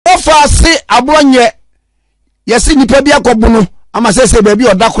far say Abronye yesi nipa bi akobu no ama sese baby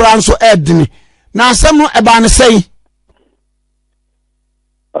odakora nso edini na asem no eba ne sei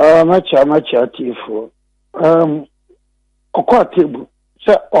macha tifo okwa table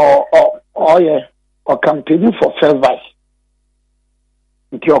say yeah or campaigning for first vice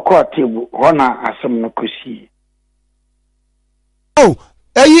nti okwa table hona asem no kosi oh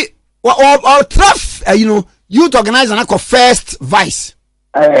or traf you know youth organizer na first vice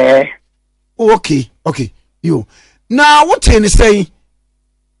okay you now what you say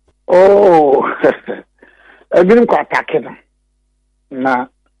I didn't go attacking na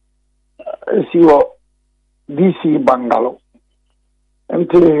see what DC bungalow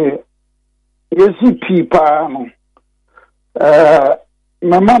until you see people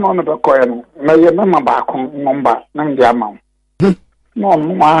my man on the coin na your mama back on number na the amount no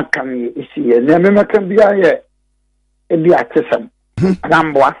more can you see and then me can be here e be atesam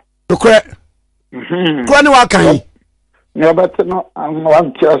namboa correct kwani wa kan ne better no am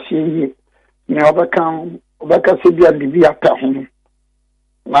want to see ne obeka se bia bibi ata ho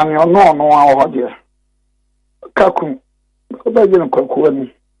na ne no wa ho de kaku obaje no kwaku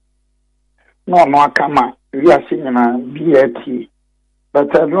ani no akama wi ase nyina BAT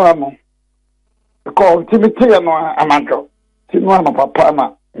but no am ko timiti no amanjo tinu no papa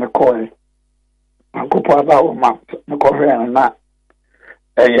na ne koe akopa ba o ma ne ko hwe na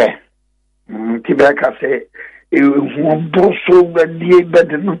tibeka se hu boso badie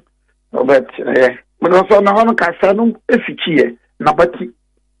badenu but but also na hono kasa no efikie na bati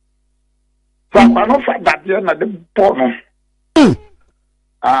fa kwano fa dadie na de bono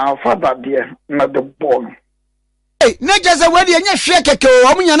fa dadie na de bono na jaza wadi enya hwe keke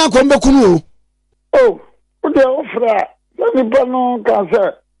o munya na ko mbekunu o de ofra ni bono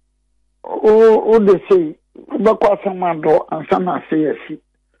kasa o de sei ba kwa samando ansana sei asi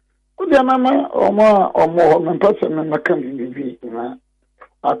o de mama omo mpase me makan bibi na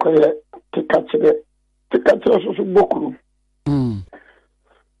akoye tikachire so bokuru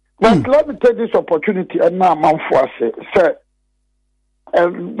but let me take this opportunity and now man for say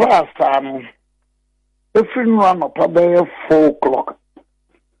basta if you run up about 4 o'clock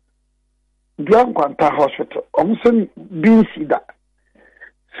Bian Quanta Hospital omsen BC that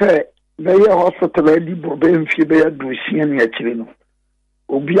say the hospital edi bobe mfie be adusia ne akire no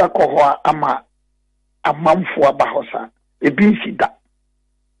obi akọ ama amamfo aba hosa BC that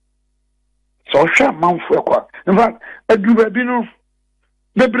so sha manfo ekwa in fact aduba bi no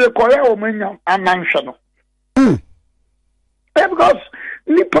bebre koya o manya ananhwe no because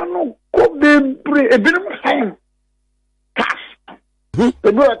nipa no ko bebre ebinom sign cash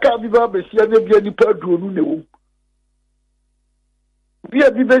ebe aka bi ba besia na bia nipa duonu ne wo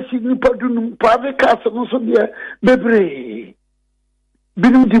bia bi besi nipa duonu private cash no so bia bebre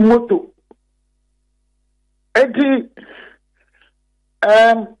binom di moto edi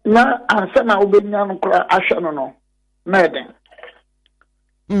na asana obenya no kra ahwe no na eden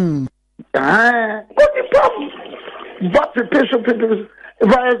what the problem but the people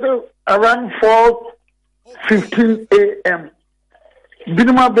if I say around 4:15 a.m.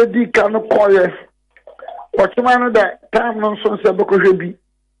 binuma bedi kan koye watchman no that time no so se beko hwebi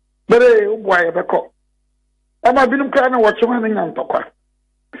bere uboye beko ama binum kan watchman nyan tokwa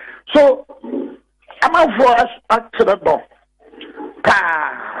so ama for us actually do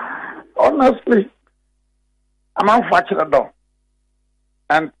honestly I'm unfortunate though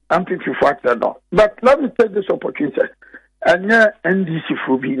and I'm people fortunate though but let me take this opportunity and NDC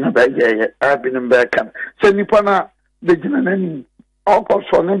for being a bad I've been in back and send me pana the general all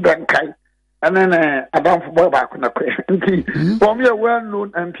also in Bankai and then I don't for back on the question for me a well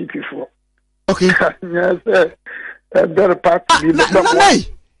known MPP for okay yes better part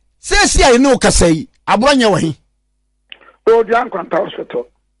say I know Kasei Abronye Wahi oh the Anquanta Hospital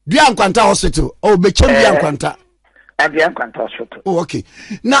Bianquanta Hospital oh Bechem Bianquanta at the Anquanta Hospital oh okay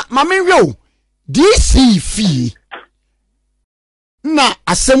na mama yo DC fee na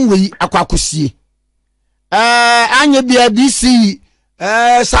assembly akwakosie anya bia DC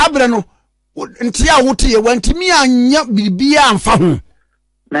sabre no ntia wote wantimi anya bibia amfa ho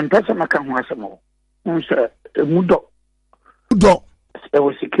na mpesa maka ho asemo nse emudo there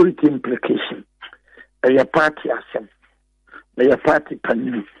was security implication a party asem a party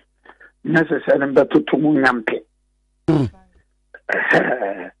panel necessary mbeto to mu nyampe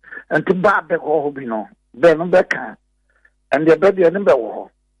and to babe ho bi no be no beka and the baby and be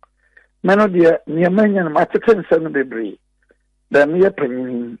wo meno de niamanya no mateten se no bebre da me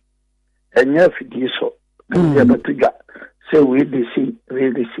panyin enya fidi so de batuga say we dey see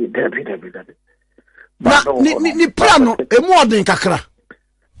David ni plano e mo odin kakra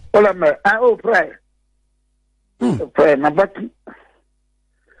Ola me, oh, pray. Pray, na but.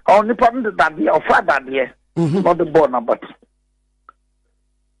 Only problem that the or father, dear, not the born, but.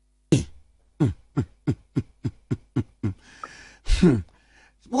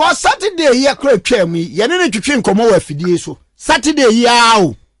 Was Saturday here, crap, me, you didn't drink come over for this. Saturday,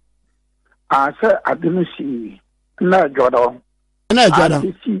 yeah. I said, I didn't see. No, Jordan. No,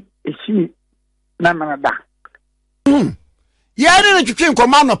 Jordan. She, Namada. Yeah, didn't drink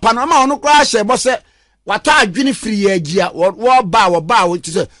command of Panama, no crash, boss. What are Guinea free year, what bow, which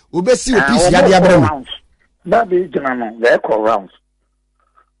is a Ubesi piece, Abronye. That be General, they call rounds.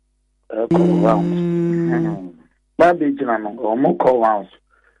 That be General, or more call rounds.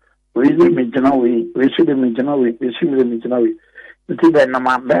 We live in General, we should be in General, we should be in General. The two that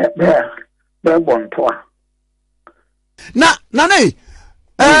Nama bear born poor. Na, Nane,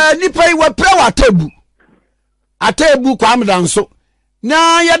 Nipa, what prayer a table, come down so.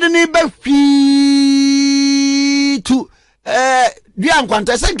 Now, you didn't be to Dian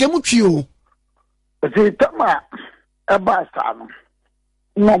Quantas and Gemuchio. The Tama, a bastard.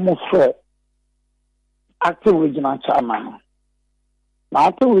 No more fair. Active original chairman.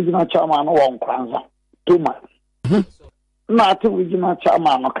 Not original chairman, one kwanza. Too much. Not original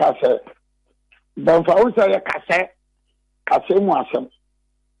chairman, or cassette. Don't for say a cassette. Cassette was some.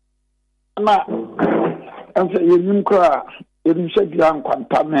 And say you cry. You said young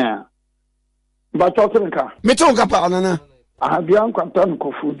quantamere. But Totenka. Metonka Panana. I have young quantum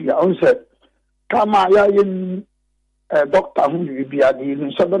cofudia. I said, come on, doctor who will be at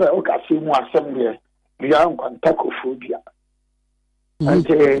the somebody who can see more assembly. Young quantacophobia. And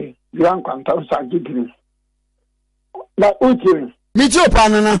the young quantums are giving. But Uti. Mito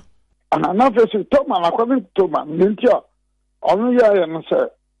Panana. And another to Thomas, according to Thomas, Mintia. Only I am, sir.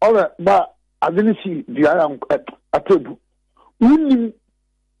 All right, but I didn't see the young at table.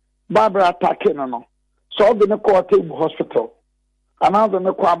 Barbara attacking no. So the Neko Table Hospital. Another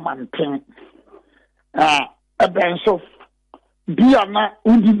Neko Mantin. A bench of Biana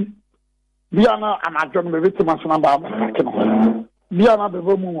Udi Biana and I don't know the victim of Barbara. Biana the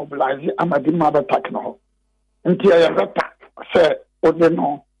woman mobilizing and I did mother attacking her. Until I ever say, oh, they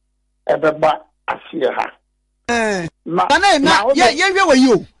know, everybody I see her. Now, yeah, were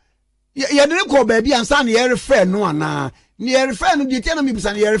you? You didn't call baby and son, you're a friend, no one. Near friend, you tell me,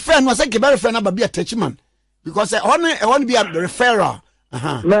 son, you're a friend, was like a very friend about be a touchman. Because I want to be a referrer.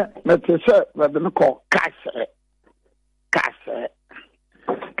 Let's say, but the call Casse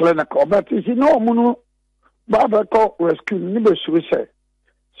clinical. But you know, Muno, Baba call rescue, never suicide.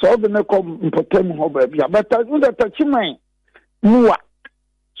 So the Neko Potem Hobby, but I would have touched mine. Mua,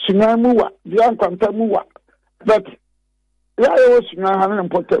 Sinamua, the Uncle Mua. But I was not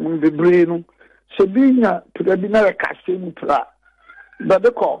important the brain. Sabina to the dinner casting pra. But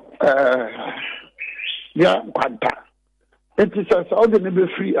the call, Quanta. It is as all the neighbor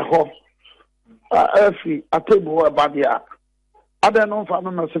free a home. Free a table about the app. I don't know if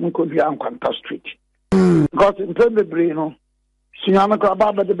I'm not some could be on Quanta Street. Because in the brain, Siana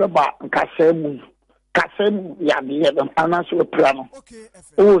Crababa de Baba and Casemu, Yadi, and answer a piano.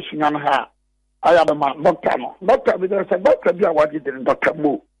 Oh, Siana. I am a man, Doctor. Doctor, because a doctor, be a what you didn't, Dr.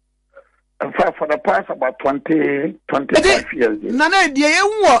 Moo. And for the past about 25 years. Nana,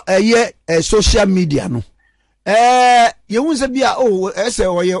 dear, social media, no. You won't say, oh, I say,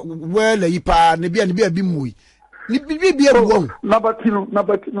 well, you pa, maybe a bimui. Be a wrong.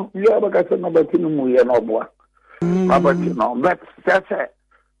 Nabatino, you ever got a Nabatino, and Obwa. Nabatino, that's it.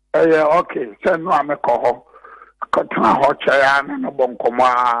 Okay, send no, I'm a call. Cotton hot chair and a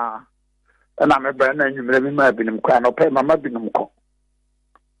boncoma. And I'm a brand and you may be in crown or pay my mabinum call.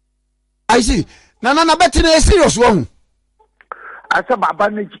 I see. Nana, betting a serious one. I said, my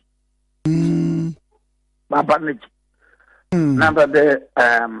bandage. My bandage. Never the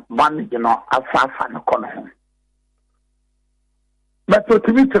bandage, you know, a far fan of corner. But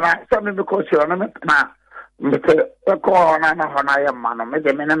to me tonight, something because you're on it now. But a call on an I am man, or maybe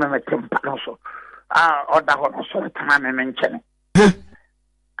a minimum at Timpanoso. Or the one sort of time and mention it.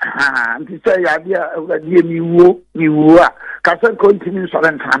 And to say, idea of the you are. Castle continues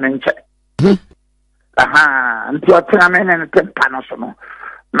on time and check. And to a time and a Timpanoso.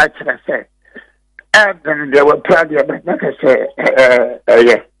 Much as I say. And they were proud of it, like I say,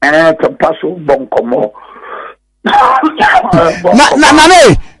 yeah, and I can pass on Boncomo. Nane,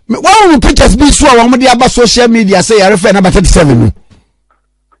 why will pictures be so on the other social media say I refer number 37?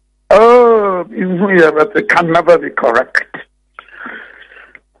 Oh, but it can never be correct.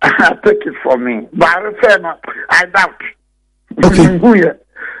 Take it for me. But I refer not, I doubt. Okay.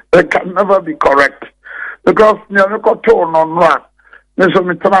 It can never be correct. Because you know, on one. so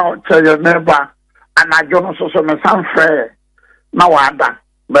me try tell your neighbor and I don't so me some fair now ada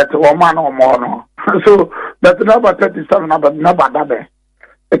but woman no more no so that number 37 number that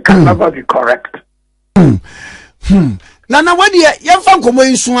it can never be correct. Na when you fan komo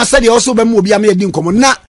insu asa de also be mu obi am e din komo na